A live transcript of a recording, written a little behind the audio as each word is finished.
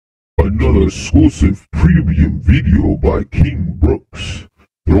Another exclusive premium video by King Brooks.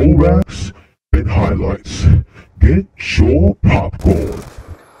 Throwbacks and highlights. Get your popcorn.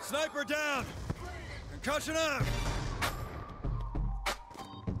 Sniper down! Concussion up!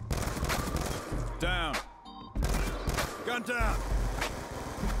 Down. Gun down.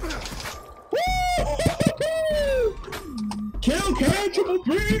 Kill K, triple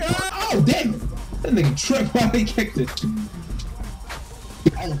three. Oh, damn. That nigga tripped while he kicked it.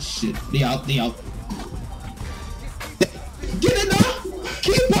 Oh, shit. They out. Get it now.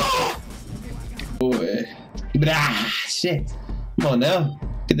 Keep on. Boy. Shit. Come on now.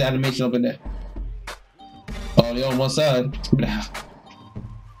 Get the animation up in there. Oh, they on one side.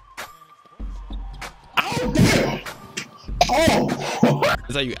 Oh, damn. Oh.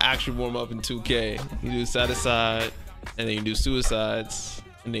 That's how you actually warm up in 2K. You do side to side, and then you do suicides,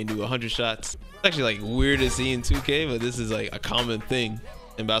 and then you do 100 shots. It's actually like weird to see in 2K, but this is like a common thing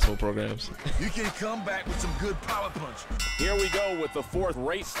in basketball programs. You can come back with some good power punches. Here we go with the fourth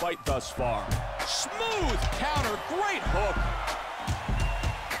race fight thus far. Smooth counter, great hook.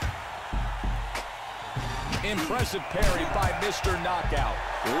 Impressive parry by Mr. Knockout.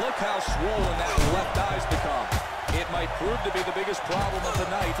 Look how swollen that left eye's become. It might prove to be the biggest problem of the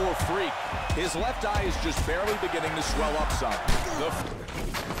night for Freak. His left eye is just barely beginning to swell up some.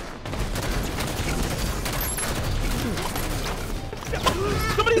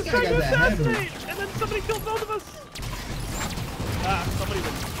 Somebody's trying to assassinate, and then somebody killed both of us. Somebody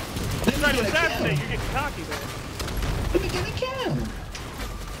was trying to assassinate. You're getting cocky, man. Let me get a kill.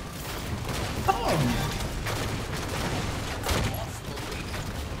 Oh.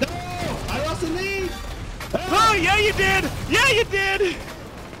 No, I lost the lead. Oh, yeah, you did. Yeah, you did.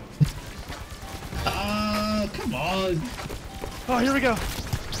 Come on. Oh, here we go.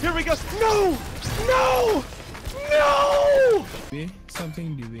 Here we go. No, no, no.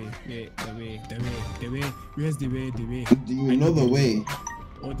 Something the way. Where's the way? Do you know the way?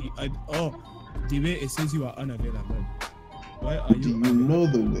 The way it says you are unavailable. Why are you? Do you know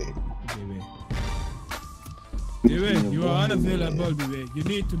the way? The way you are unavailable. The way you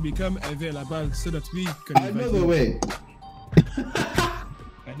need to become available so that we can. I know the way.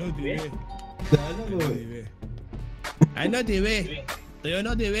 I know the way. I know the way. I know the way. Do you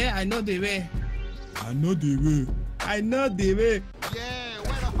know the way? I know the way. I know the way. I know the way. Yeah,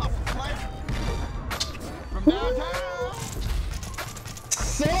 where the fuck flight? From downtown.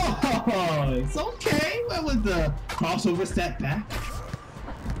 So it's okay. Where was the crossover step back?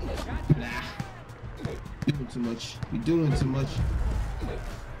 Nah. Doing too much. You're doing too much.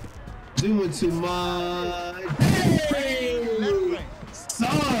 Doing too much. Hey!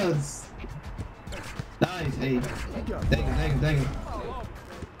 Sauce! Nice, hey. Thank you.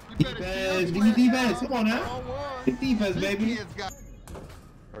 Defense, give me defense. Come on now. Big defense, baby.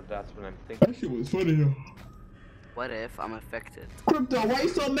 Or that's what I'm thinking. That shit was funny, yo. What if I'm affected? Crypto, why you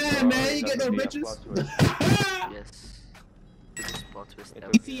so mad, man? You get no bitches? Yes. Biggest plot twist ever.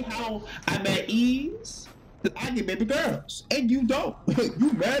 You see how I'm at ease? I get baby girls, and you don't.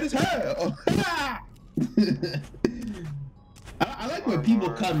 You mad as hell. I like when people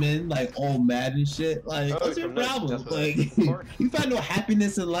come in like all mad and shit. Like, what's your problem? Like, you find no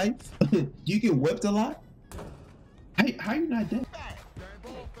happiness in life? You get whipped a lot? How you not dead?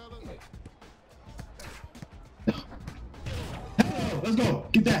 Oh, let's go.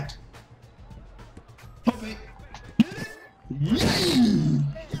 Get that. Pump it. Yeah,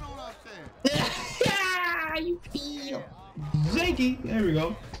 you feel shaky. There we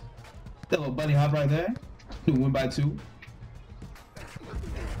go. That little bunny hop right there. 1 by 2.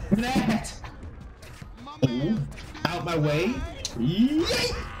 That. Oh, out my way. Yay!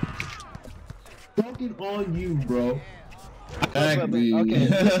 Fucking on you, bro. Okay,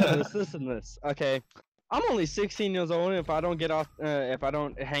 listen to this. Okay, I'm only 16 years old, and if I don't get off, if I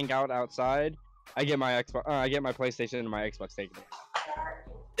don't hang out outside, I get my Xbox, I get my PlayStation and my Xbox taken.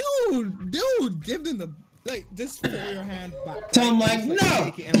 Dude, give them the just throw your hand back. Tell him like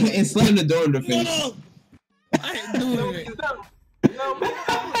no, and slam the door in the face. No, I ain't doing it.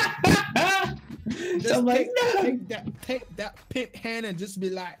 Just like, take that pit hand and just be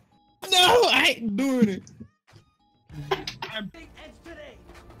like, no, I ain't doing it.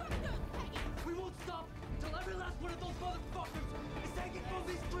 We won't stop until every last one of those motherfuckers is taking from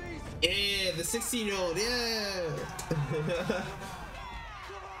these trees. Yeah, the 16-year-old, yeah.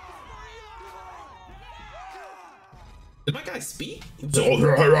 Did my guy speak? Did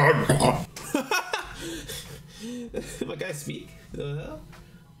my guy speak? The hell?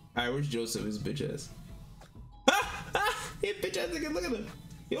 Alright, where's Joseph? His bitch ass. His bitch ass nigga, look at him.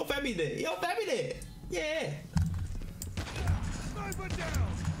 He don't fat me there. Yeah. Sniper down.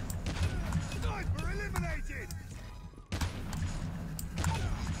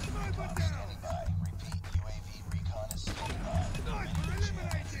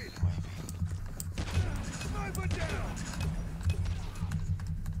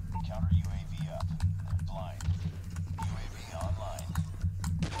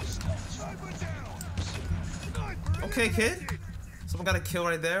 Okay, kid. Someone got a kill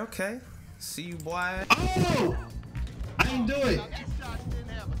right there. Okay. See you, boy. Oh! I didn't do it.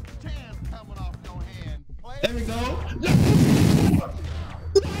 There we go. What?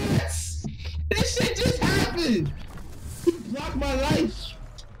 This shit just happened. You blocked my life.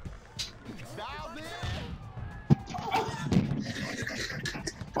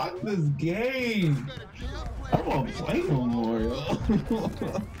 Fuck this game. I don't want to play no more, yo.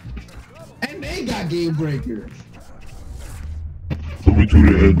 And they got game breaker. Coming to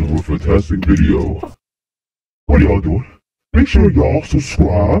the end of a fantastic video. What are y'all doing? Make sure y'all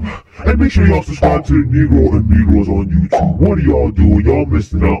subscribe. And make sure y'all subscribe to the Negro and Negroes on YouTube. What are y'all doing? Y'all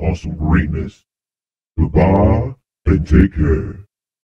missing out on some greatness. Goodbye and take care.